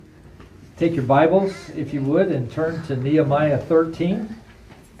Take your Bibles, if you would, and turn to Nehemiah 13.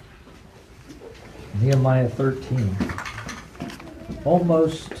 Nehemiah 13.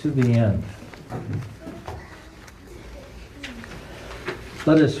 Almost to the end.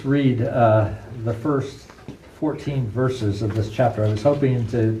 Let us read the first 14 verses of this chapter. I was hoping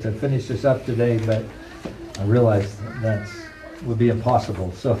to finish this up today, but I realized that would be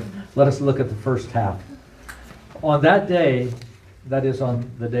impossible. So let us look at the first half. On that day, that is on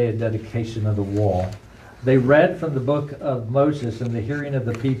the day of dedication of the wall, they read from the book of Moses in the hearing of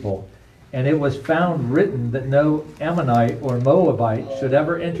the people, and it was found written that no Ammonite or Moabite should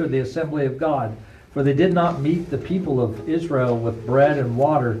ever enter the assembly of God, for they did not meet the people of Israel with bread and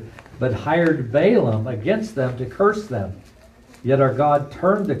water, but hired Balaam against them to curse them. Yet our God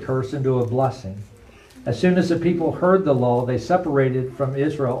turned the curse into a blessing. As soon as the people heard the law, they separated from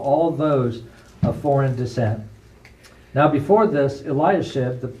Israel all those of foreign descent. Now before this,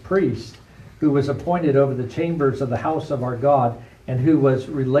 Eliashib, the priest, who was appointed over the chambers of the house of our God, and who was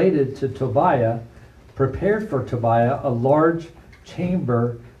related to Tobiah, prepared for Tobiah a large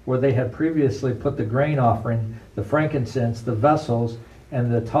chamber where they had previously put the grain offering, the frankincense, the vessels, and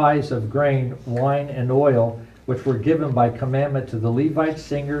the tithes of grain, wine, and oil, which were given by commandment to the Levites,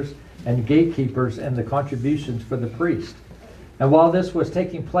 singers, and gatekeepers, and the contributions for the priest. And while this was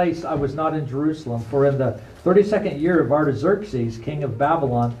taking place, I was not in Jerusalem, for in the 32nd year of Artaxerxes, king of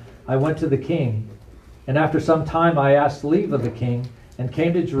Babylon, I went to the king. And after some time I asked leave of the king, and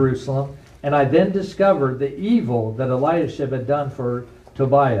came to Jerusalem, and I then discovered the evil that Eliashib had done for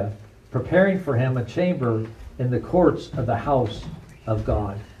Tobiah, preparing for him a chamber in the courts of the house of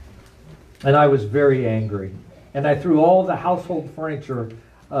God. And I was very angry, and I threw all the household furniture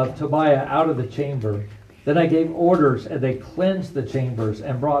of Tobiah out of the chamber. Then I gave orders, and they cleansed the chambers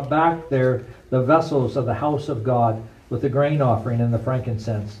and brought back there the vessels of the house of God with the grain offering and the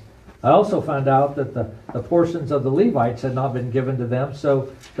frankincense. I also found out that the portions of the Levites had not been given to them,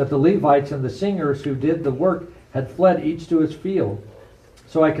 so that the Levites and the singers who did the work had fled each to his field.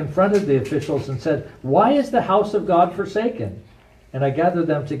 So I confronted the officials and said, "Why is the house of God forsaken?" And I gathered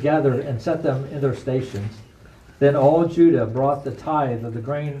them together and set them in their stations. Then all Judah brought the tithe of the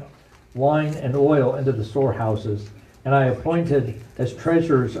grain, wine, and oil into the storehouses. And I appointed as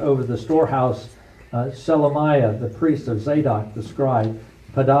treasurers over the storehouse Shelemiah, the priest of Zadok, the scribe,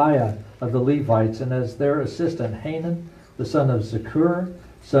 Pedaiah of the Levites, and as their assistant Hanan, the son of Zakur,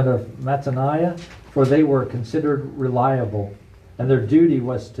 son of Mattaniah, for they were considered reliable, and their duty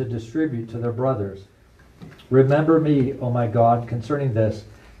was to distribute to their brothers. Remember me, O my God, concerning this,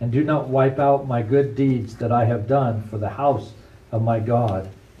 and do not wipe out my good deeds that I have done for the house of my God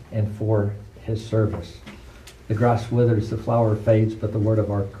and for his service. The grass withers, the flower fades, but the word of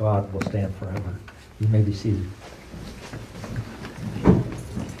our God will stand forever. You may be seated.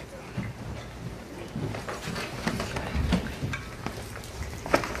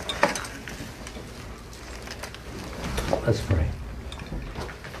 Let's pray.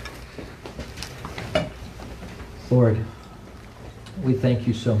 Lord, we thank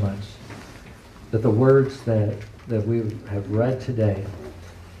you so much that the words that we have read today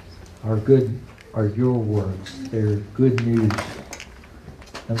are your words. They're good news.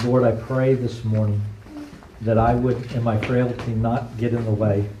 And Lord, I pray this morning that I would, in my frailty, not get in the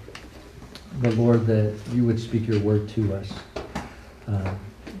way. But Lord, that you would speak your word to us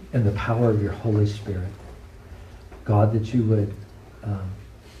in the power of your Holy Spirit. God, that you would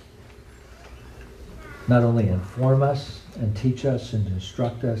not only inform us and teach us and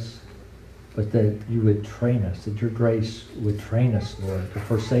instruct us, but that you would train us, that your grace would train us, Lord, to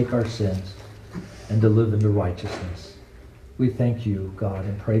forsake our sins and to live into righteousness. We thank you, God,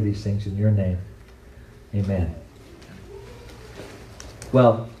 and pray these things in your name. Amen.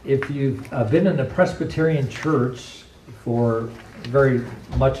 Well, if you've been in a Presbyterian church for very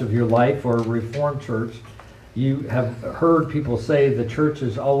much of your life, or a Reformed church, you have heard people say the church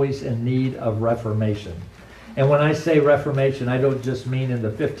is always in need of reformation. And when I say reformation, I don't just mean in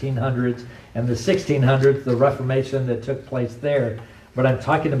the 1500s and the 1600s, the Reformation that took place there, but I'm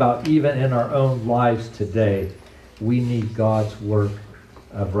talking about even in our own lives today. We need God's work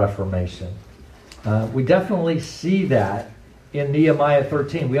of reformation. We definitely see that in Nehemiah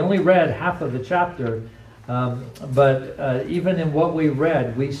 13. We only read half of the chapter, but even in what we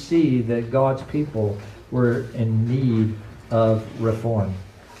read, we see that God's people were in need of reform.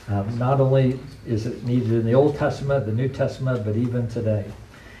 Not only is it needed in the Old Testament, the New Testament, but even today.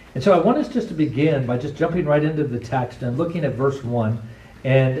 And so I want us just to begin by just jumping right into the text and looking at verse 1.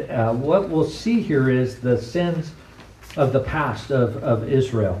 And what we'll see here is the sins of the past of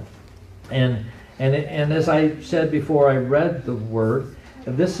Israel. And as I said before I read the word,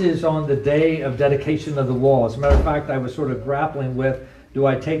 This is on the day of dedication of the wall. As a matter of fact, I was sort of grappling with, do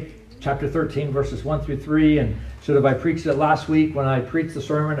I take chapter 13, verses 1 through 3, and should have I preached it last week when I preached the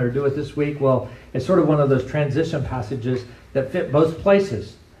sermon, or do it this week? Well, it's sort of one of those transition passages that fit both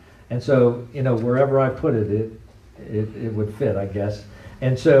places. And so, wherever I put it, it would fit, I guess.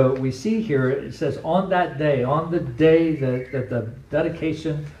 And so we see here, it says, on that day, on the day that the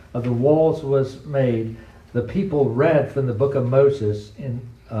dedication of the walls was made, the people read from the book of Moses,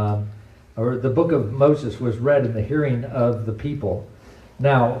 or the book of Moses was read in the hearing of the people.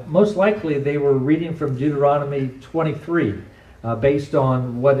 Now, most likely they were reading from Deuteronomy 23, based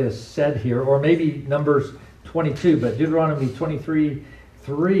on what is said here, or maybe Numbers 22, but Deuteronomy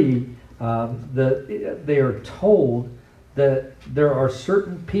 23:3, they are told that there are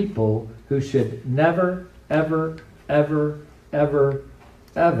certain people who should never, ever, ever, ever,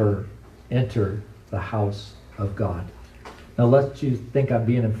 ever enter the house of God. Now, lest you think I'm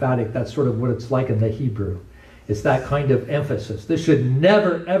being emphatic, that's sort of what it's like in the Hebrew. It's that kind of emphasis. This should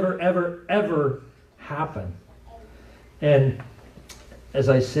never, ever, ever, ever happen. And as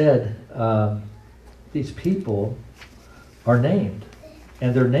I said, these people are named.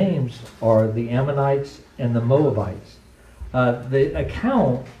 And their names are the Ammonites and the Moabites. The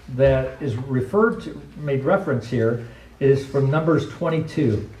account that is made reference here, is from Numbers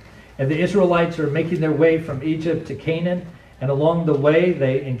 22. And the Israelites are making their way from Egypt to Canaan. And along the way,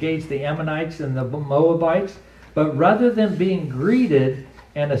 they engage the Ammonites and the Moabites. But rather than being greeted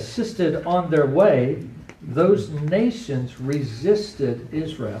and assisted on their way, those nations resisted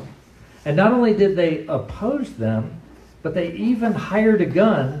Israel. And not only did they oppose them, but they even hired a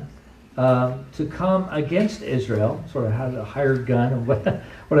gun to come against Israel. Sort of had a hired gun. And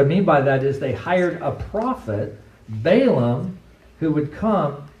what I mean by that is they hired a prophet, Balaam, who would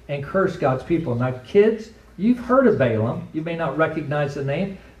come and curse God's people. Now, kids, you've heard of Balaam. You may not recognize the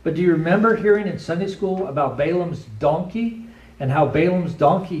name, but do you remember hearing in Sunday school about Balaam's donkey and how Balaam's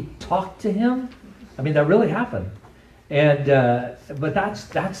donkey talked to him? I mean, that really happened. And but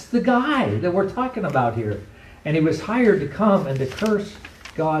that's the guy that we're talking about here. And he was hired to come and to curse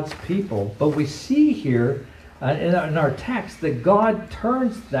God's people. But we see here in our text that God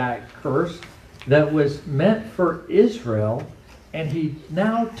turns that curse that was meant for Israel, and he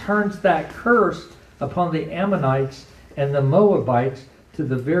now turns that curse upon the Ammonites and the Moabites to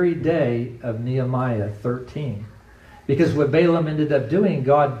the very day of Nehemiah 13. Because what Balaam ended up doing,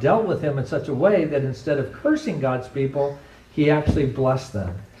 God dealt with him in such a way that instead of cursing God's people, he actually blessed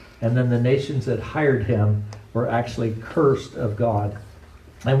them. And then the nations that hired him were actually cursed of God.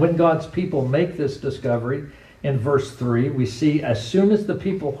 And when God's people make this discovery, in verse 3, we see, as soon as the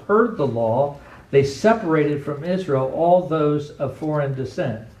people heard the law, they separated from Israel all those of foreign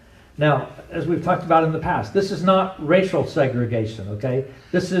descent. Now, as we've talked about in the past, this is not racial segregation, okay?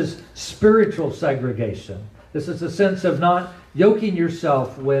 This is spiritual segregation. This is a sense of not yoking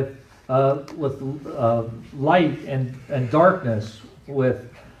yourself with light and darkness, with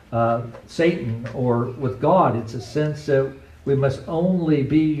Satan or with God. It's a sense that we must only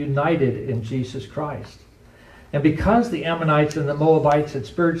be united in Jesus Christ. And because the Ammonites and the Moabites had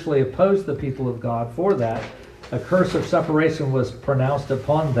spiritually opposed the people of God for that, a curse of separation was pronounced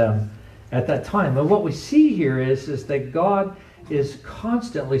upon them at that time. And what we see here is that God is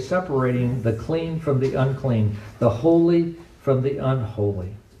constantly separating the clean from the unclean, the holy from the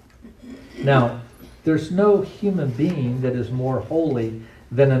unholy. Now, there's no human being that is more holy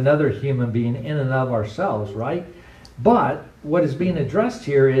than another human being in and of ourselves, right? But what is being addressed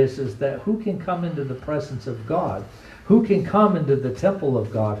here is that who can come into the presence of God? Who can come into the temple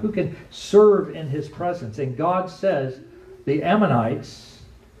of God? Who can serve in his presence? And God says the Ammonites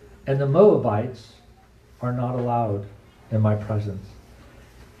and the Moabites are not allowed in my presence.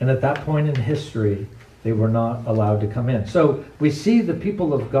 And at that point in history, they were not allowed to come in. So we see the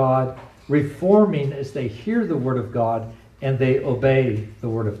people of God reforming as they hear the word of God and they obey the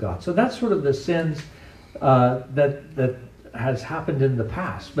word of God. So that's sort of the sins that has happened in the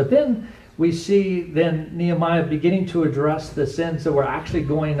past. But then we see Nehemiah beginning to address the sins that were actually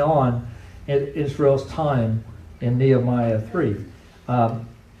going on in Israel's time in Nehemiah 3.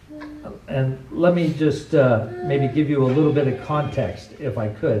 And let me just maybe give you a little bit of context, if I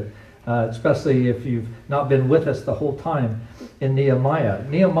could, especially if you've not been with us the whole time in Nehemiah.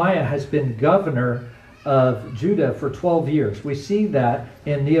 Nehemiah has been governor of Judah for 12 years. We see that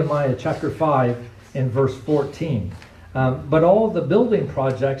in Nehemiah chapter 5 in verse 14. But all the building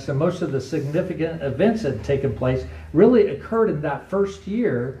projects and most of the significant events that had taken place really occurred in that first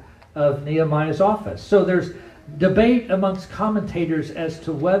year of Nehemiah's office. So there's debate amongst commentators as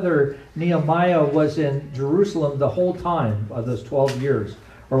to whether Nehemiah was in Jerusalem the whole time of those 12 years,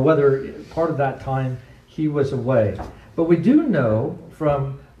 or whether part of that time he was away. But we do know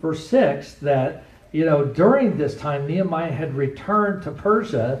from verse 6 that, during this time, Nehemiah had returned to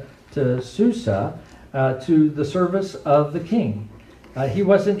Persia, to Susa, to the service of the king. He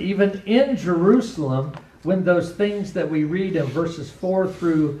wasn't even in Jerusalem when those things that we read in verses 4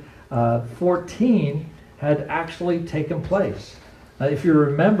 through 14 had actually taken place. If you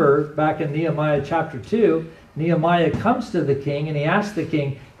remember back in Nehemiah chapter 2, Nehemiah comes to the king and he asks the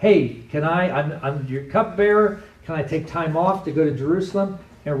king, hey, I'm your cupbearer, can I take time off to go to Jerusalem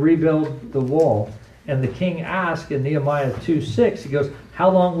and rebuild the wall? And the king asked in Nehemiah 2:6, he goes, how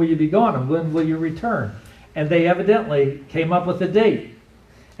long will you be gone and when will you return? And they evidently came up with a date.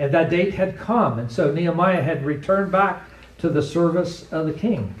 And that date had come. And so Nehemiah had returned back to the service of the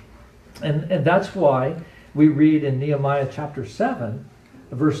king. And that's why we read in Nehemiah chapter 7,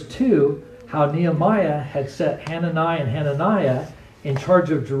 verse 2, how Nehemiah had set Hananiah in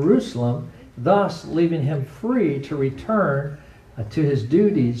charge of Jerusalem, thus leaving him free to return to his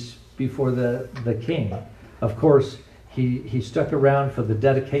duties before the king. Of course, he stuck around for the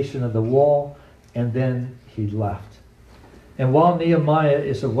dedication of the wall, and then he left. And while Nehemiah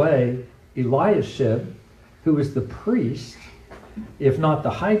is away, Eliashib, who was the priest, if not the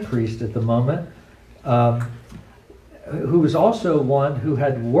high priest at the moment, who was also one who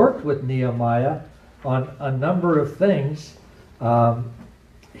had worked with Nehemiah on a number of things,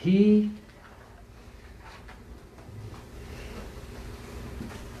 he,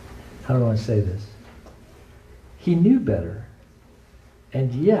 how do I say this? He knew better,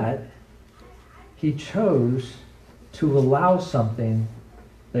 and yet he chose to allow something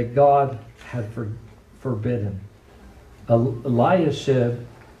that God had forbidden. Eliashib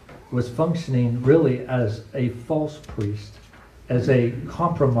was functioning really as a false priest, as a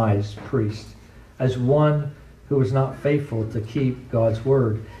compromised priest, as one who was not faithful to keep God's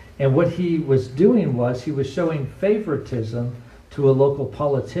word. And what he was doing was he was showing favoritism to a local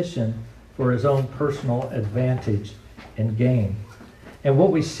politician for his own personal advantage and gain. And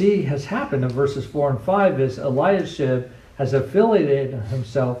what we see has happened in verses 4 and 5 is Eliashib has affiliated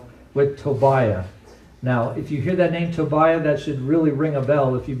himself with Tobiah. Now, if you hear that name Tobiah, that should really ring a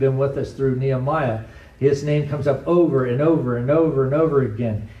bell if you've been with us through Nehemiah. His name comes up over and over and over and over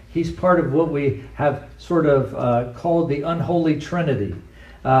again. He's part of what we have sort of called the unholy trinity.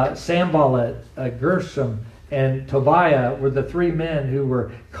 Sanballat, Gershom, and Tobiah were the three men who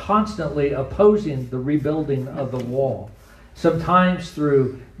were constantly opposing the rebuilding of the wall. Sometimes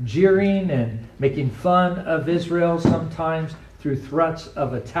through jeering and making fun of Israel, sometimes through threats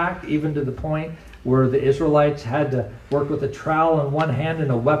of attack, even to the point where the Israelites had to work with a trowel in one hand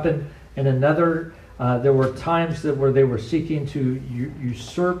and a weapon in another. There were times where they were seeking to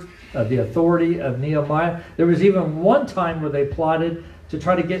usurp the authority of Nehemiah. There was even one time where they plotted to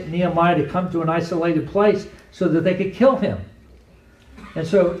try to get Nehemiah to come to an isolated place so that they could kill him. And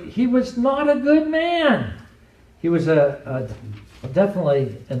so he was not a good man. He was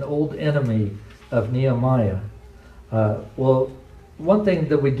definitely an old enemy of Nehemiah. Well, one thing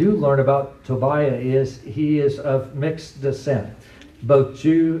that we do learn about Tobiah is he is of mixed descent, both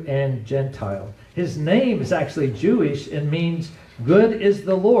Jew and Gentile. His name is actually Jewish and means good is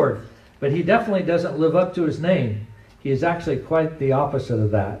the Lord, but he definitely doesn't live up to his name. He is actually quite the opposite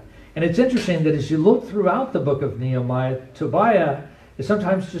of that. And it's interesting that as you look throughout the book of Nehemiah, Tobiah is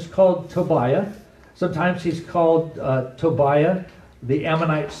sometimes just called Tobiah. Sometimes he's called Tobiah, the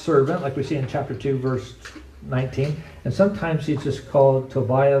Ammonite servant, like we see in chapter 2, verse 19. And sometimes he's just called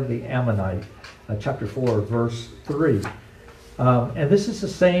Tobiah the Ammonite, chapter 4, verse 3. And this is the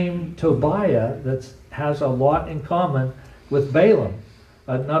same Tobiah that has a lot in common with Balaam.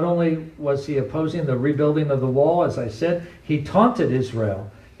 Not only was he opposing the rebuilding of the wall, as I said, he taunted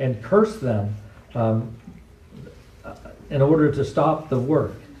Israel and cursed them in order to stop the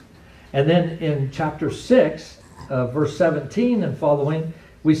work. And then in chapter 6, verse 17 and following,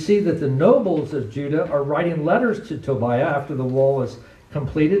 we see that the nobles of Judah are writing letters to Tobiah after the wall is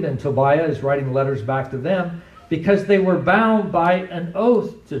completed, and Tobiah is writing letters back to them because they were bound by an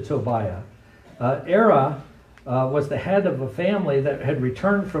oath to Tobiah. Era was the head of a family that had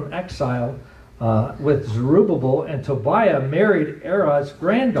returned from exile with Zerubbabel, and Tobiah married Era's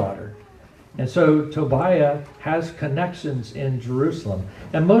granddaughter. And so Tobiah has connections in Jerusalem.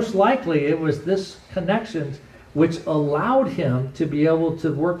 And most likely it was this connections which allowed him to be able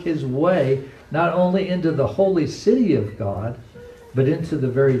to work his way not only into the holy city of God, but into the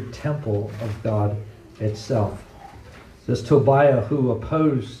very temple of God itself. This Tobiah who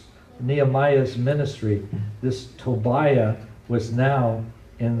opposed Nehemiah's ministry, this Tobiah was now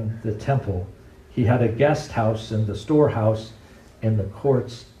in the temple. He had a guest house in the storehouse in the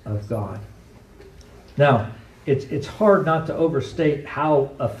courts of God. Now, it's hard not to overstate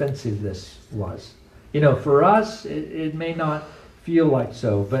how offensive this was. You know, for us, it may not feel like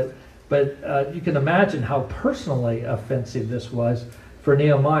so, but you can imagine how personally offensive this was for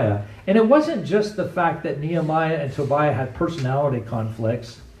Nehemiah. And it wasn't just the fact that Nehemiah and Tobiah had personality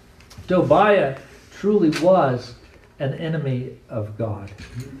conflicts. Tobiah truly was an enemy of God.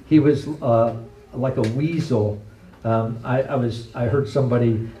 He was like a weasel. I heard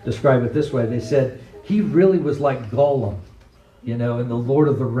somebody describe it this way. They said he really was like Gollum, you know, in the Lord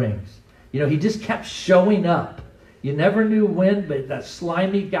of the Rings. You know, he just kept showing up. You never knew when, but that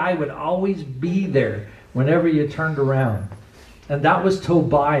slimy guy would always be there whenever you turned around. And that was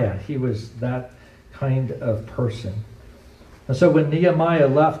Tobiah. He was that kind of person. And so when Nehemiah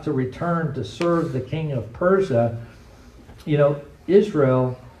left to return to serve the king of Persia, you know,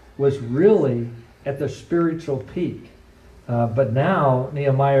 Israel was really at the spiritual peak. But now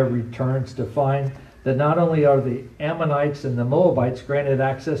Nehemiah returns to find that not only are the Ammonites and the Moabites granted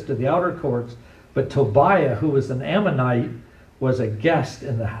access to the outer courts, but Tobiah, who was an Ammonite, was a guest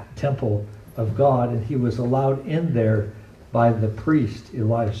in the temple of God, and he was allowed in there by the priest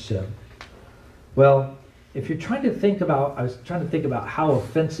Elisha. Well, if you're trying to think about, I was trying to think about how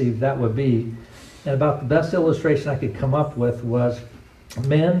offensive that would be, and about the best illustration I could come up with was,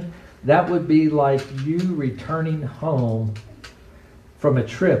 men, that would be like you returning home from a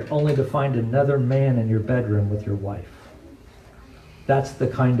trip only to find another man in your bedroom with your wife. That's the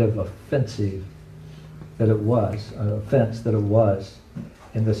kind of offensive that it was, an offense that it was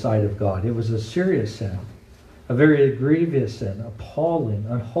in the sight of God. It was a serious sin, a very grievous sin, appalling,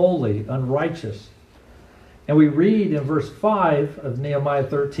 unholy, unrighteous. And we read in verse 5 of Nehemiah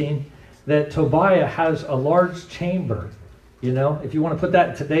 13 that Tobiah has a large chamber. You know, if you want to put that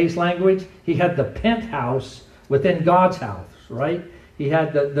in today's language, he had the penthouse within God's house, right? He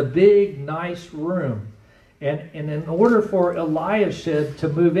had the big, nice room. And in order for Eliashib to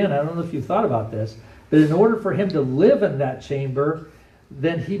move in, I don't know if you thought about this, but in order for him to live in that chamber,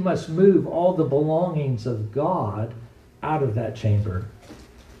 then he must move all the belongings of God out of that chamber.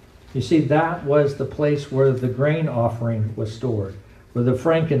 You see, that was the place where the grain offering was stored, where the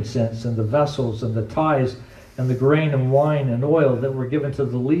frankincense and the vessels and the tithes and the grain and wine and oil that were given to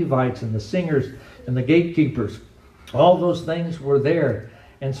the Levites and the singers and the gatekeepers. All those things were there.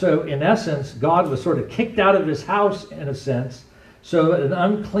 And so, in essence, God was sort of kicked out of his house, in a sense, so an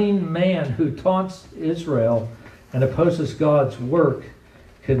unclean man who taunts Israel and opposes God's work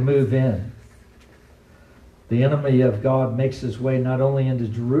could move in. The enemy of God makes his way not only into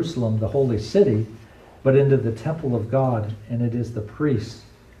Jerusalem, the holy city, but into the temple of God, and it is the priest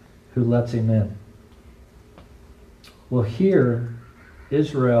who lets him in. Well, here,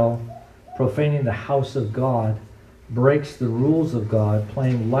 Israel, profaning the house of God, breaks the rules of God,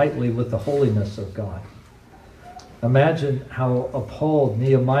 playing lightly with the holiness of God. Imagine how appalled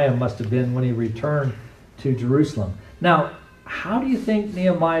Nehemiah must have been when he returned to Jerusalem. Now, how do you think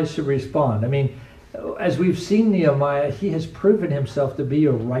Nehemiah should respond? I mean, as we've seen Nehemiah, he has proven himself to be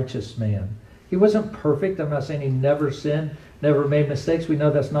a righteous man. He wasn't perfect. I'm not saying he never sinned, never made mistakes. We know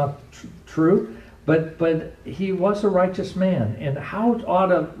that's not true. But he was a righteous man. And how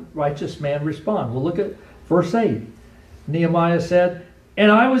ought a righteous man respond? Well, look at verse 8. Nehemiah said,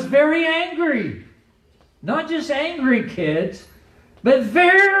 "And I was very angry." Not just angry, kids, but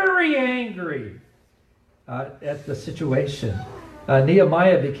very angry at the situation.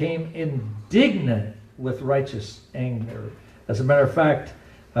 Nehemiah became indignant with righteous anger. As a matter of fact,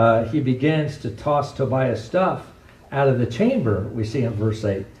 he begins to toss Tobiah's stuff out of the chamber, we see in verse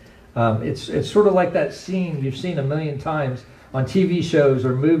 8. It's sort of like that scene you've seen a million times on TV shows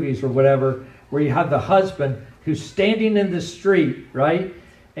or movies or whatever, where you have the husband who's standing in the street, right?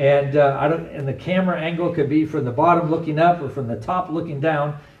 And and the camera angle could be from the bottom looking up or from the top looking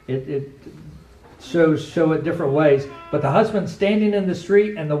down. It show it different ways. But the husband's standing in the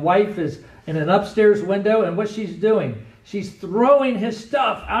street and the wife is in an upstairs window, and what she's doing, she's throwing his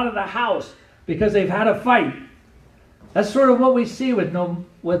stuff out of the house because they've had a fight. That's sort of what we see with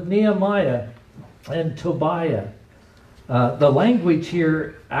Nehemiah and Tobiah. The language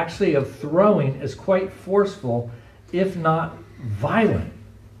here actually of throwing is quite forceful, if not violent.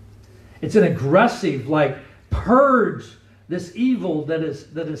 It's an aggressive, like, purge this evil that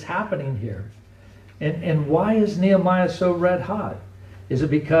is happening here. And why is Nehemiah so red hot? Is it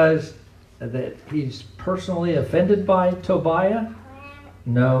because that he's personally offended by Tobiah?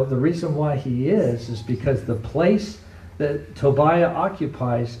 No, the reason why he is because the place that Tobiah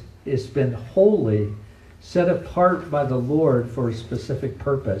occupies has been holy, set apart by the Lord for a specific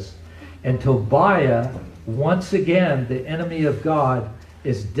purpose. And Tobiah, once again, the enemy of God,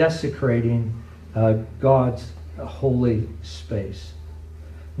 is desecrating God's holy space.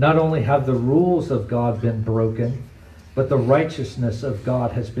 Not only have the rules of God been broken, but the righteousness of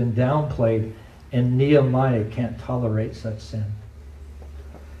God has been downplayed, and Nehemiah can't tolerate such sin.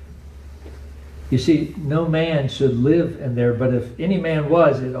 You see, no man should live in there, but if any man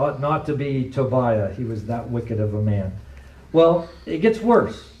was, it ought not to be Tobiah. He was that wicked of a man. Well, it gets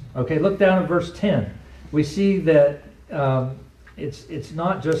worse. Okay, look down at verse 10. We see that it's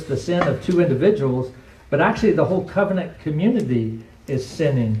not just the sin of two individuals, but actually the whole covenant community is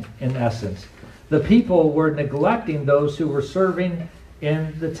sinning in essence. The people were neglecting those who were serving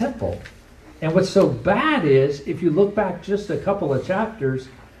in the temple. And what's so bad is, if you look back just a couple of chapters,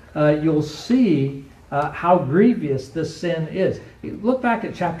 you'll see how grievous this sin is. Look back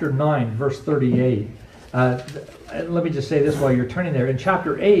at chapter 9, verse 38. Let me just say this while you're turning there. In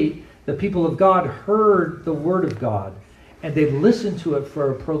chapter 8, the people of God heard the word of God, and they listened to it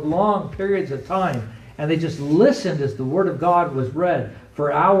for prolonged periods of time. And they just listened as the word of God was read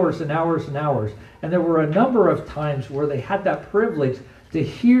for hours and hours and hours. And there were a number of times where they had that privilege to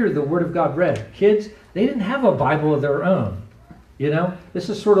hear the word of God read. Kids, they didn't have a Bible of their own. You know, this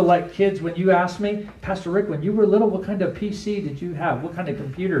is sort of like kids when you ask me, Pastor Rick, when you were little, what kind of PC did you have? What kind of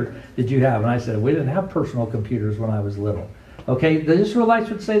computer did you have? And I said, we didn't have personal computers when I was little. Okay, the Israelites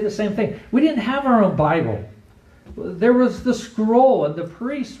would say the same thing. We didn't have our own Bible. There was the scroll, and the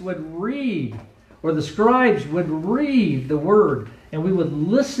priests would read, or the scribes would read the word, and we would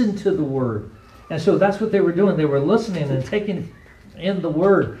listen to the word. And so that's what they were doing. They were listening and taking in the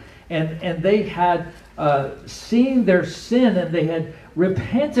word. And they had seen their sin, and they had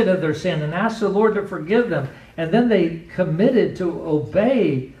repented of their sin and asked the Lord to forgive them. And then they committed to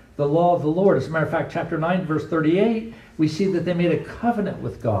obey the law of the Lord. As a matter of fact, chapter 9, verse 38, we see that they made a covenant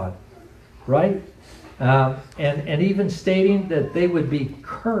with God, right? And even stating that they would be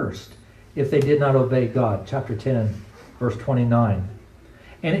cursed if they did not obey God. Chapter 10, verse 29.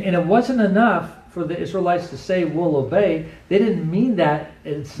 And it wasn't enough for the Israelites to say, we'll obey. They didn't mean that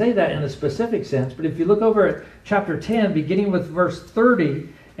and say that in a specific sense. But if you look over at chapter 10, beginning with verse 30,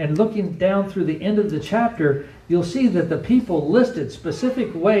 and looking down through the end of the chapter, you'll see that the people listed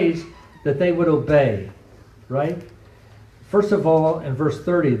specific ways that they would obey, right? First of all, in verse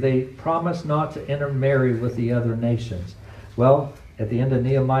 30, they promised not to intermarry with the other nations. Well, at the end of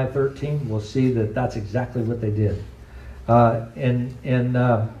Nehemiah 13, we'll see that that's exactly what they did.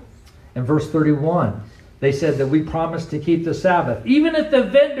 In verse 31, they said that we promised to keep the Sabbath. Even if the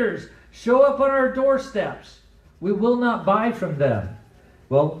vendors show up on our doorsteps, we will not buy from them.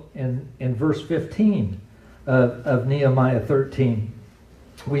 Well, in verse 15 of Nehemiah 13,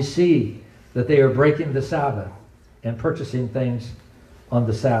 we see that they are breaking the Sabbath and purchasing things on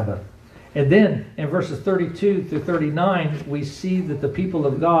the Sabbath. And then in verses 32 through 39, we see that the people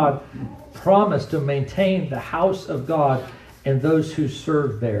of God promised to maintain the house of God and those who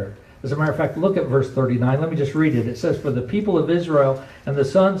serve there. As a matter of fact, look at verse 39. Let me just read it. It says, for the people of Israel and the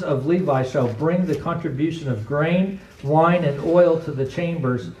sons of Levi shall bring the contribution of grain, wine, and oil to the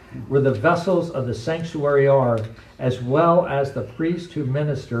chambers where the vessels of the sanctuary are, as well as the priests who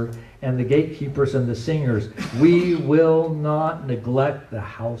minister and the gatekeepers and the singers. We will not neglect the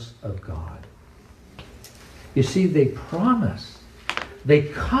house of God. You see, they promised.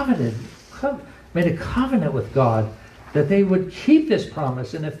 They made a covenant with God that they would keep this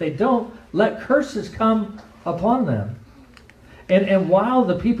promise, and if they don't, let curses come upon them. And while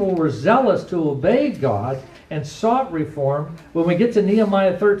the people were zealous to obey God and sought reform, when we get to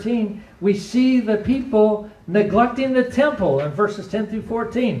Nehemiah 13, we see the people neglecting the temple in verses 10 through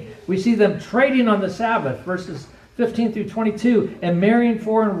 14. We see them trading on the Sabbath, verses 15 through 22, and marrying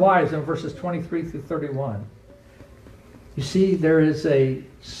foreign wives in verses 23 through 31. You see, there is a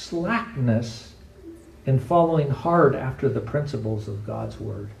slackness in following hard after the principles of God's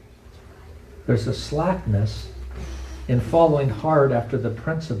word. There's a slackness in following hard after the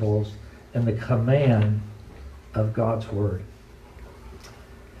principles and the command of God's word.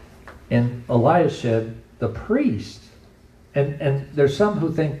 And Eliashib, the priest, and there's some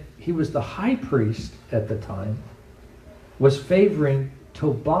who think he was the high priest at the time, was favoring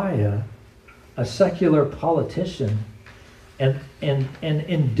Tobiah, a secular politician, and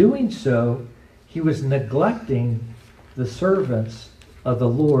in doing so, he was neglecting the servants of the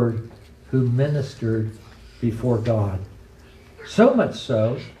Lord who ministered before God. So much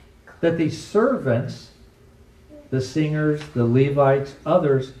so that these servants, the singers, the Levites,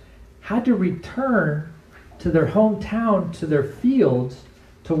 others, had to return to their hometown, to their fields,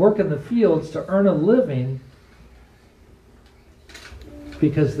 to work in the fields to earn a living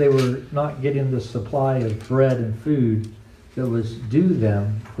because they were not getting the supply of bread and food that was due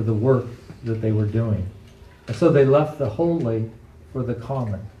them for the work that they were doing. And so they left the holy for the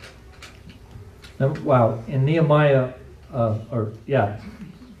common. And, wow, in Nehemiah,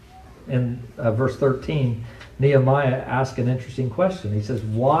 in verse 13, Nehemiah asked an interesting question. He says,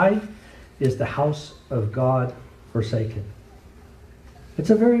 why is the house of God forsaken? It's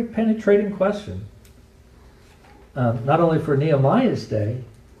a very penetrating question. Not only for Nehemiah's day,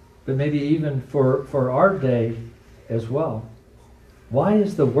 but maybe even for our day as well. Why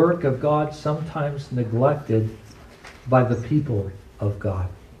is the work of God sometimes neglected by the people of God?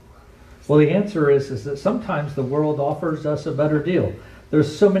 Well, the answer is that sometimes the world offers us a better deal.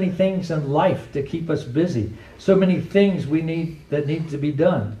 There's so many things in life to keep us busy. So many things that need to be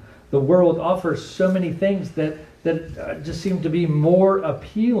done. The world offers so many things that just seem to be more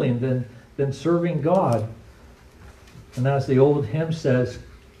appealing than serving God. And as the old hymn says,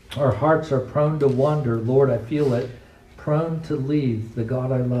 our hearts are prone to wander, Lord, I feel it, prone to leave the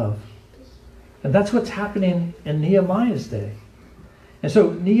God I love. And that's what's happening in Nehemiah's day. And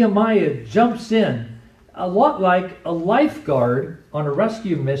so Nehemiah jumps in, a lot like a lifeguard on a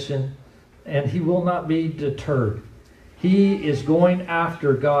rescue mission, and he will not be deterred. He is going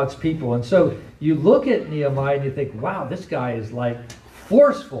after God's people. And so you look at Nehemiah and you think, wow, this guy is like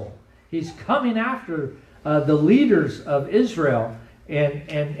forceful. He's coming after the leaders of Israel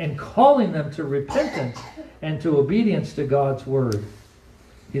and calling them to repentance and to obedience to God's word.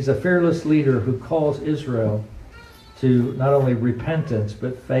 He's a fearless leader who calls Israel to not only repentance,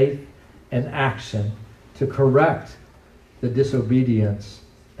 but faith and action to correct the disobedience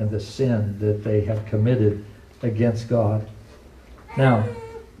and the sin that they have committed against God. Now,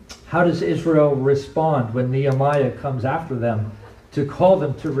 how does Israel respond when Nehemiah comes after them to call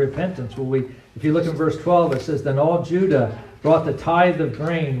them to repentance? Well, if you look in verse 12, it says, then all Judah brought the tithe of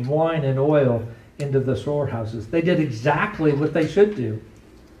grain, wine, and oil into the storehouses. They did exactly what they should do.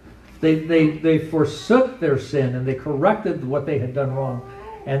 They forsook their sin and they corrected what they had done wrong,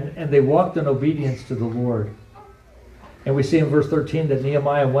 and they walked in obedience to the Lord. And we see in verse 13 that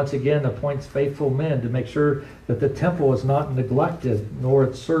Nehemiah once again appoints faithful men to make sure that the temple is not neglected, nor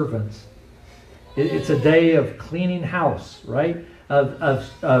its servants. It's a day of cleaning house, right?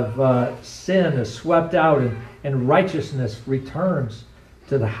 Of sin is swept out and righteousness returns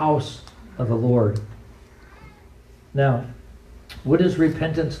to the house of the Lord. Now, what does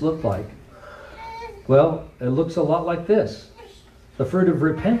repentance look like? Well, it looks a lot like this. The fruit of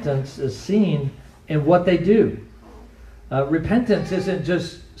repentance is seen in what they do. Repentance isn't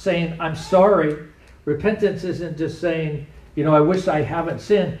just saying, I'm sorry. Repentance isn't just saying, I wish I haven't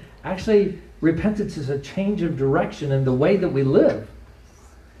sinned. Actually, repentance is a change of direction in the way that we live.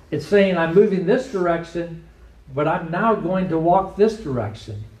 It's saying, I'm moving this direction, but I'm now going to walk this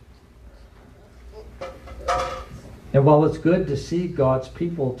direction. And while it's good to see God's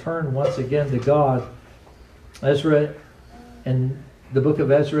people turn once again to God, Ezra and the book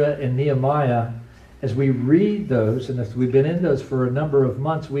of Ezra and Nehemiah, as we read those, and as we've been in those for a number of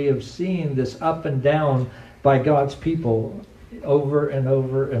months, we have seen this up and down by God's people over and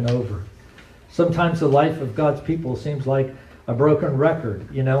over and over. Sometimes the life of God's people seems like a broken record.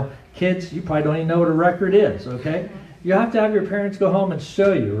 Kids, you probably don't even know what a record is, okay? You have to have your parents go home and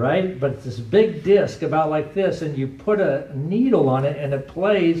show you, right? But it's this big disc about like this, and you put a needle on it, and it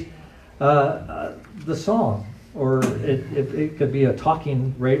plays the song. Or it could be a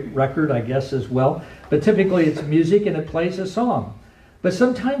talking record, I guess, as well. But typically it's music and it plays a song. But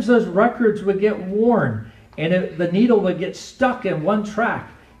sometimes those records would get worn and the needle would get stuck in one track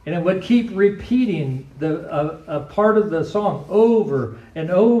and it would keep repeating a part of the song over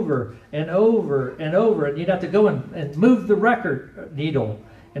and over and over and over. And you'd have to go and move the record needle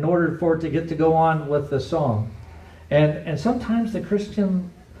in order for it to get to go on with the song. And sometimes the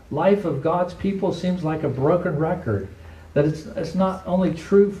Christian life of God's people seems like a broken record. That it's not only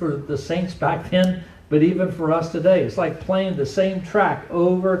true for the saints back then, but even for us today. It's like playing the same track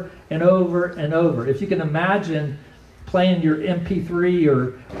over and over and over. If you can imagine playing your MP3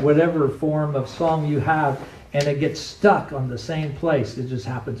 or whatever form of song you have, and it gets stuck on the same place. It just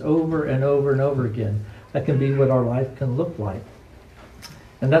happens over and over and over again. That can be what our life can look like.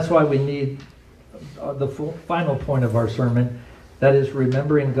 And that's why we need the final point of our sermon. That is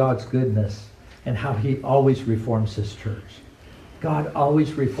remembering God's goodness and how He always reforms His church. God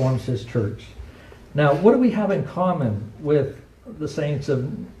always reforms His church. Now, what do we have in common with the saints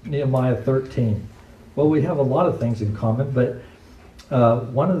of Nehemiah 13? Well, we have a lot of things in common, but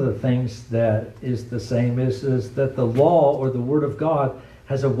one of the things that is the same is that the law or the Word of God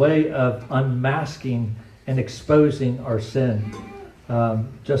has a way of unmasking and exposing our sin,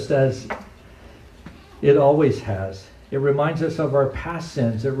 just as it always has. It reminds us of our past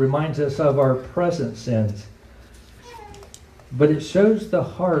sins. It reminds us of our present sins. But it shows the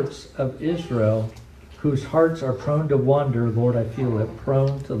hearts of Israel, whose hearts are prone to wander, Lord, I feel it,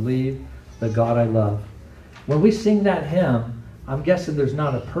 prone to leave the God I love. When we sing that hymn, I'm guessing there's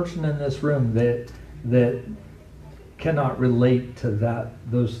not a person in this room that cannot relate to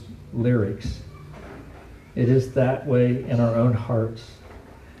those lyrics. It is that way in our own hearts.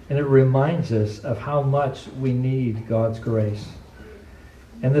 And it reminds us of how much we need God's grace.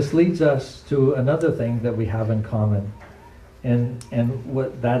 And this leads us to another thing that we have in common. And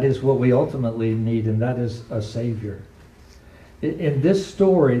that is what we ultimately need, and that is a Savior. In this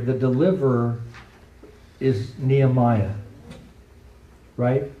story, the deliverer is Nehemiah,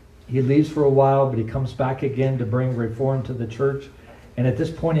 right? He leaves for a while, but he comes back again to bring reform to the church. And at this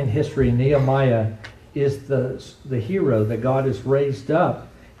point in history, Nehemiah is the hero that God has raised up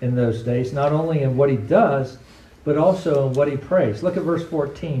in those days, not only in what he does, but also in what he prays. Look at verse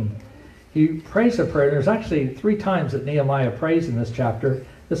 14. He prays a prayer. There's actually 3 times that Nehemiah prays in this chapter.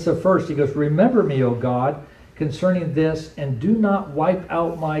 This is the first. He goes, "Remember me, O God, concerning this, and do not wipe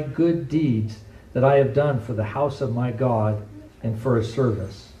out my good deeds that I have done for the house of my God and for his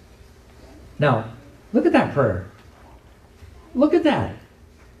service." Now, look at that prayer. Look at that.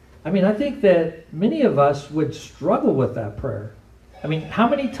 I mean, I think that many of us would struggle with that prayer. I mean, how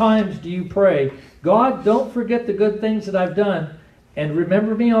many times do you pray, "God, don't forget the good things that I've done, and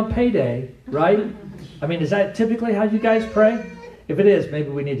remember me on payday," right? I mean, is that typically how you guys pray? If it is, maybe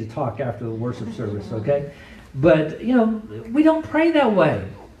we need to talk after the worship service, okay? But, we don't pray that way.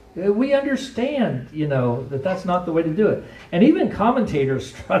 We understand, that that's not the way to do it. And even commentators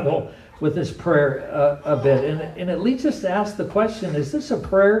struggle with this prayer a bit. And it leads us to ask the question, is this a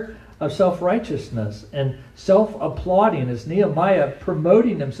prayer of self-righteousness and self-applauding? Is Nehemiah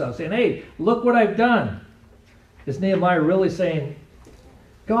promoting himself, saying, "Hey, look what I've done"? Is Nehemiah really saying,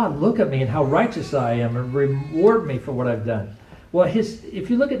 "God, look at me and how righteous I am and reward me for what I've done"? Well, if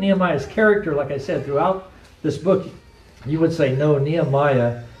you look at Nehemiah's character, like I said, throughout this book, you would say, no,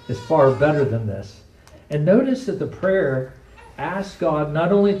 Nehemiah is far better than this. And notice that the prayer asks God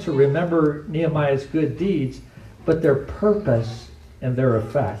not only to remember Nehemiah's good deeds, but their purpose and their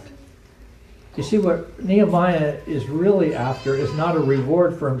effect. You see, what Nehemiah is really after is not a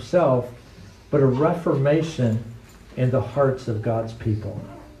reward for himself, but a reformation in the hearts of God's people.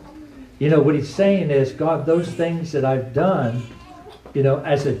 What he's saying is, God, those things that I've done,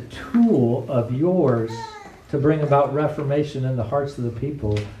 as a tool of yours to bring about reformation in the hearts of the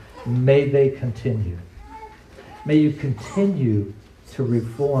people, may they continue. May you continue to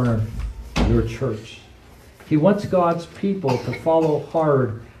reform your church. He wants God's people to follow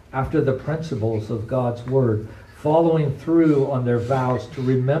hard after the principles of God's word, following through on their vows to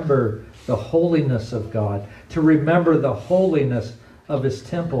remember the holiness of God, to remember the holiness of his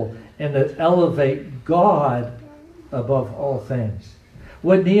temple, and to elevate God above all things.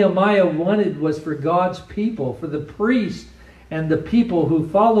 What Nehemiah wanted was for God's people, for the priest and the people who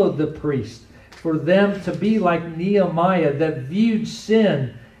followed the priest, for them to be like Nehemiah, that viewed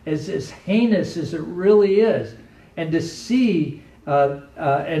sin as heinous as it really is, and to see,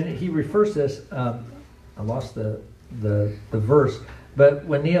 and he refers to this, I lost the verse, but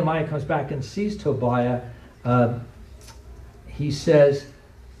when Nehemiah comes back and sees Tobiah,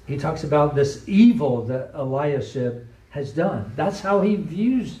 he talks about this evil that Eliashib has done. That's how he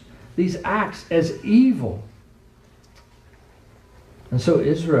views these acts, as evil. And so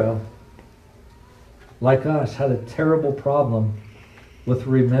Israel, like us, had a terrible problem with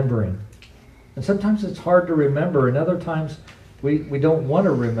remembering. And sometimes it's hard to remember, and other times we don't want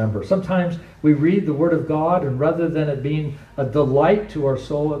to remember. Sometimes we read the Word of God, and rather than it being a delight to our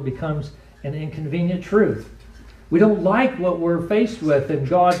soul, it becomes an inconvenient truth. We don't like what we're faced with in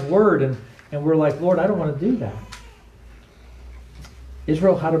God's Word, and we're like, Lord, I don't want to do that.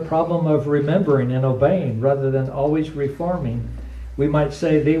 Israel had a problem of remembering and obeying rather than always reforming. We might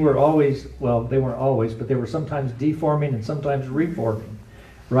say they were always, well, they weren't always, but they were sometimes deforming and sometimes reforming,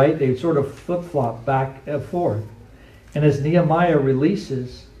 right? They sort of flip-flop back and forth. And as Nehemiah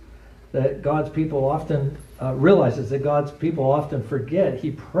releases that God's people often, realizes that God's people often forget,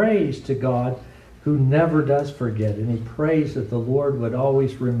 he prays to God who never does forget, and he prays that the Lord would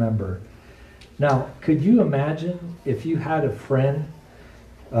always remember. Now, could you imagine if you had a friend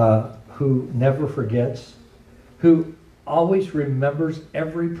who never forgets, who always remembers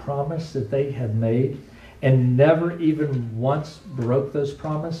every promise that they had made and never even once broke those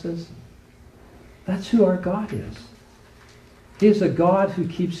promises? That's who our God is. He is a God who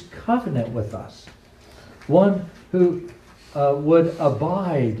keeps covenant with us. One who would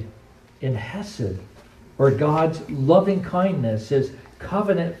abide in Hesed, or God's loving kindness, His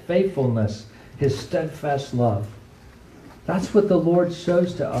covenant faithfulness, His steadfast love. That's what the Lord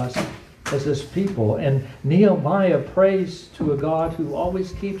shows to us as His people. And Nehemiah prays to a God who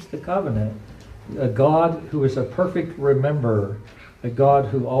always keeps the covenant, a God who is a perfect rememberer, a God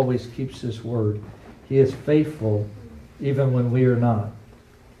who always keeps His word. He is faithful even when we are not.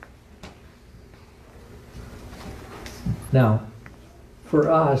 Now, for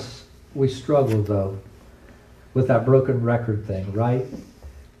us, we struggle, though, with that broken record thing, right?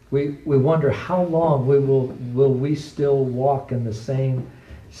 We wonder how long will we still walk in the same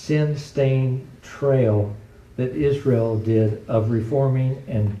sin-stained trail that Israel did of reforming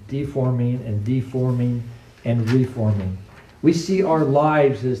and deforming and deforming and reforming. We see our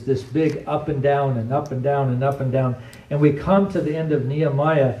lives as this big up and down and up and down and up and down. And we come to the end of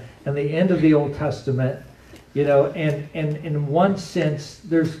Nehemiah and the end of the Old Testament, and in one sense,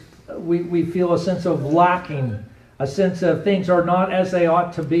 we feel a sense of lacking, a sense of things are not as they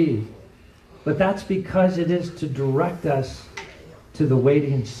ought to be. But that's because it is to direct us to the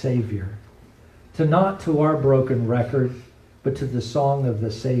waiting Savior, not to our broken record, but to the song of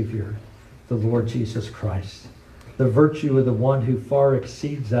the Savior, the Lord Jesus Christ. The virtue of the one who far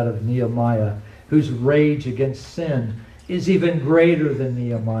exceeds that of Nehemiah, whose rage against sin is even greater than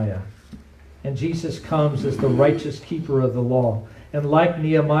Nehemiah. And Jesus comes as the righteous keeper of the law. And like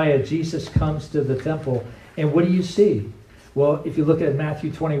Nehemiah, Jesus comes to the temple. And what do you see? Well, if you look at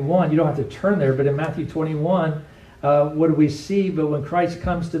Matthew 21, you don't have to turn there, but in Matthew 21, what do we see? But when Christ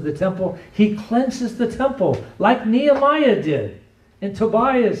comes to the temple, He cleanses the temple like Nehemiah did in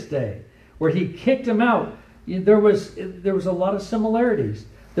Tobiah's day, where he kicked him out. There was a lot of similarities.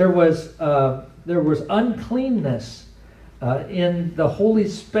 There was uncleanness in the holy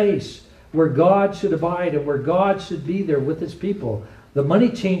space where God should abide and where God should be there with His people. The money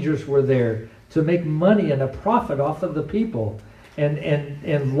changers were there to make money and a profit off of the people.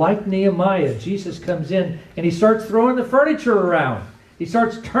 And like Nehemiah, Jesus comes in and He starts throwing the furniture around. He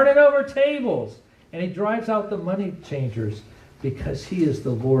starts turning over tables. And He drives out the money changers because He is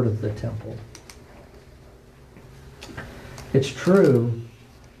the Lord of the temple. It's true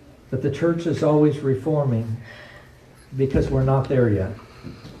that the church is always reforming because we're not there yet.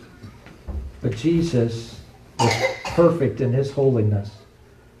 But Jesus was perfect in His holiness,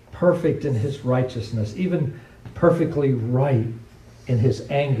 perfect in His righteousness, even perfectly right in His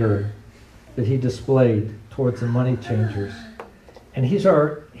anger that He displayed towards the money changers. And He's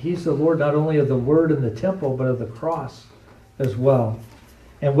the Lord not only of the Word and the temple, but of the cross as well.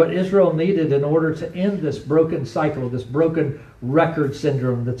 And what Israel needed in order to end this broken cycle, this broken record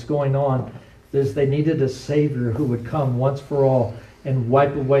syndrome that's going on, is they needed a Savior who would come once for all and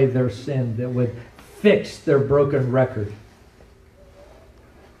wipe away their sin, that would fix their broken record.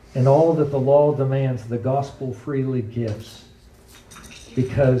 And all that the law demands, the gospel freely gives.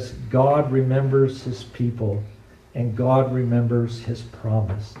 Because God remembers His people, and God remembers His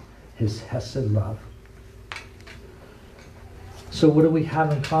promise, His Hesed love. So what do we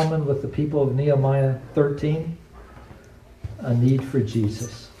have in common with the people of Nehemiah 13? A need for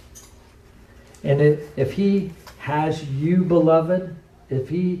Jesus. And if He has you, beloved, if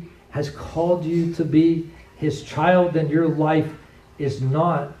He has called you to be His child, then your life is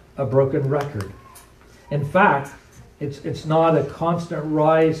not a broken record. In fact, it's not a constant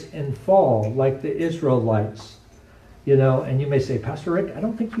rise and fall like the Israelites. And you may say, Pastor Rick, I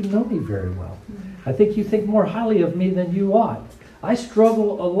don't think you know me very well. I think you think more highly of me than you ought. I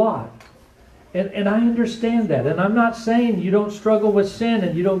struggle a lot. And I understand that. And I'm not saying you don't struggle with sin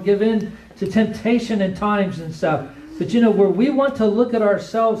and you don't give in to temptation at times and stuff. But where we want to look at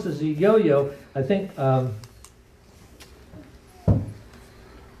ourselves as a yo-yo, I think one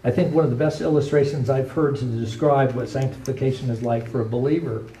of the best illustrations I've heard to describe what sanctification is like for a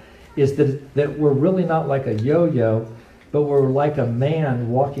believer is that we're really not like a yo-yo, but we're like a man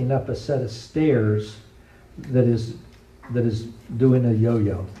walking up a set of stairs that is doing a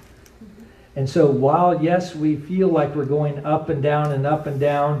yo-yo. And so while, yes, we feel like we're going up and down and up and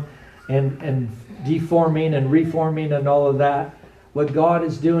down and deforming and reforming and all of that, what God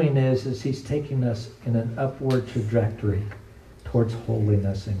is doing is He's taking us in an upward trajectory towards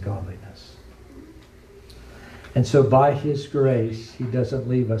holiness and godliness. And so by His grace, He doesn't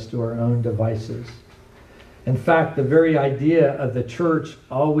leave us to our own devices. In fact, the very idea of the church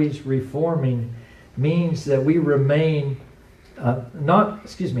always reforming means that we remain,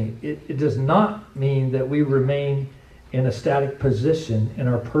 it does not mean that we remain in a static position in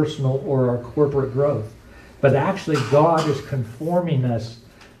our personal or our corporate growth. But actually, God is conforming us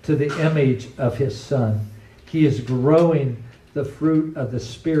to the image of his Son. He is growing the fruit of the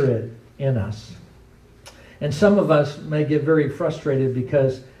Spirit in us. And some of us may get very frustrated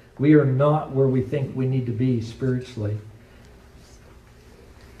because we are not where we think we need to be spiritually.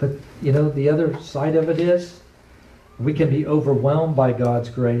 But, you know, the other side of it is we can be overwhelmed by God's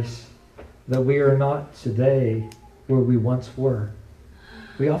grace that we are not today where we once were.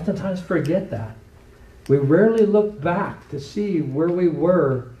 We oftentimes forget that. We rarely look back to see where we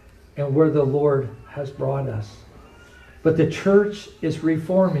were and where the Lord has brought us. But the church is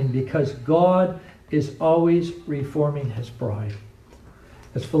reforming because God is always reforming his bride.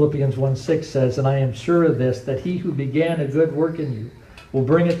 As Philippians 1:6 says, and I am sure of this, that he who began a good work in you will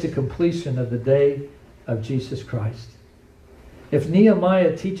bring it to completion of the day of Jesus Christ. If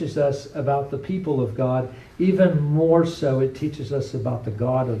Nehemiah teaches us about the people of God, even more so it teaches us about the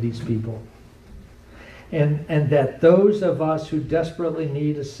God of these people. And that those of us who desperately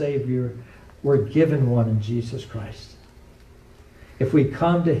need a Savior were given one in Jesus Christ. If we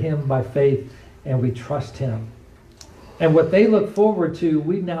come to him by faith and we trust him. And what they look forward to,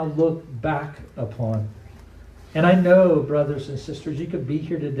 we now look back upon. And I know, brothers and sisters, you could be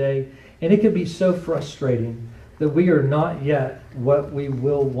here today, and it could be so frustrating that we are not yet what we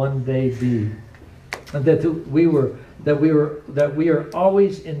will one day be. And that we are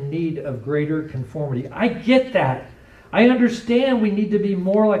always in need of greater conformity. I get that. I understand we need to be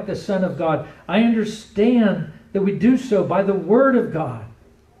more like the Son of God. I understand that we do so by the Word of God.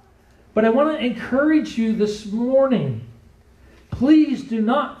 But I want to encourage you this morning. Please do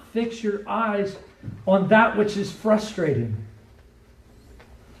not fix your eyes on that which is frustrating,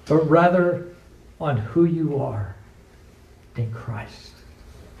 but rather on who you are in Christ.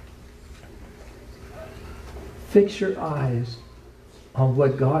 Fix your eyes on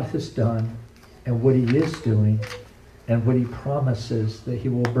what God has done and what he is doing and what he promises that he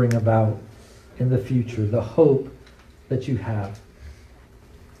will bring about in the future, the hope that you have.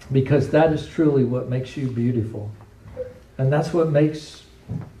 Because that is truly what makes you beautiful. And that's what makes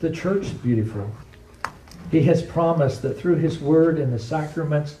the church beautiful. He has promised that through his word and the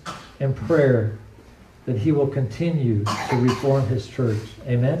sacraments and prayer that he will continue to reform his church.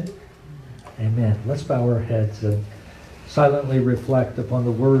 Amen? Amen. Let's bow our heads and silently reflect upon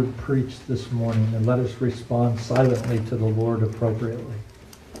the word preached this morning, and let us respond silently to the Lord appropriately.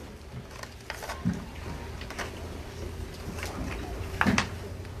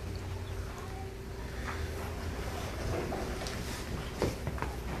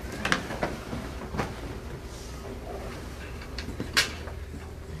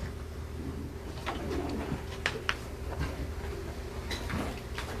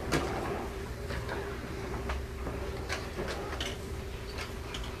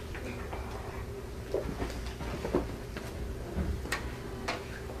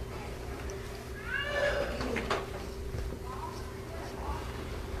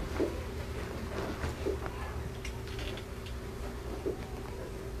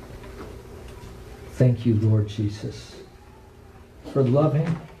 Thank you, Lord Jesus, for loving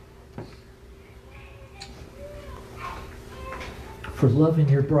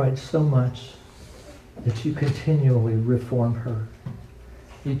your bride so much that you continually reform her.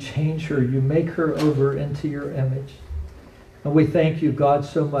 You change her. You make her over into your image. And we thank you, God,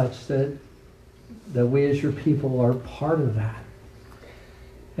 so much that we as your people are part of that.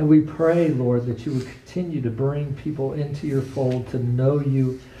 And we pray, Lord, that you would continue to bring people into your fold to know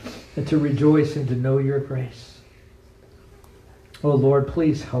you and to rejoice and to know your grace. Oh, Lord,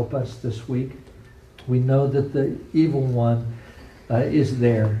 please help us this week. We know that the evil one is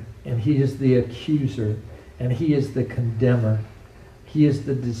there, and he is the accuser, and he is the condemner. He is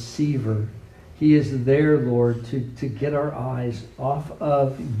the deceiver. He is there, Lord, to get our eyes off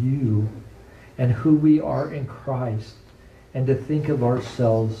of you and who we are in Christ, and to think of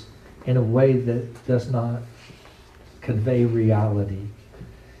ourselves in a way that does not convey reality.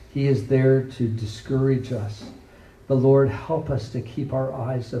 He is there to discourage us. But Lord, help us to keep our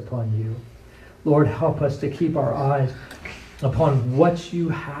eyes upon you. Lord, help us to keep our eyes upon what you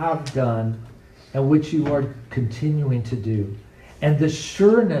have done and which you are continuing to do. And the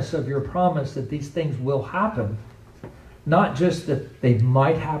sureness of your promise that these things will happen. Not just that they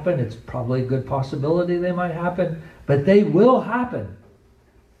might happen, it's probably a good possibility they might happen, but they will happen.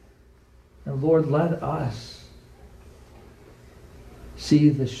 And Lord, let us see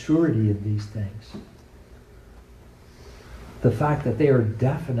the surety of these things. The fact that they are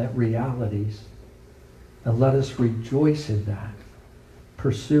definite realities. And let us rejoice in that.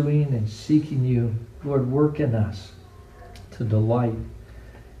 Pursuing and seeking you. Lord, work in us to delight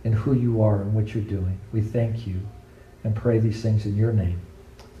in who you are and what you're doing. We thank you and pray these things in your name.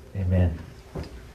 Amen.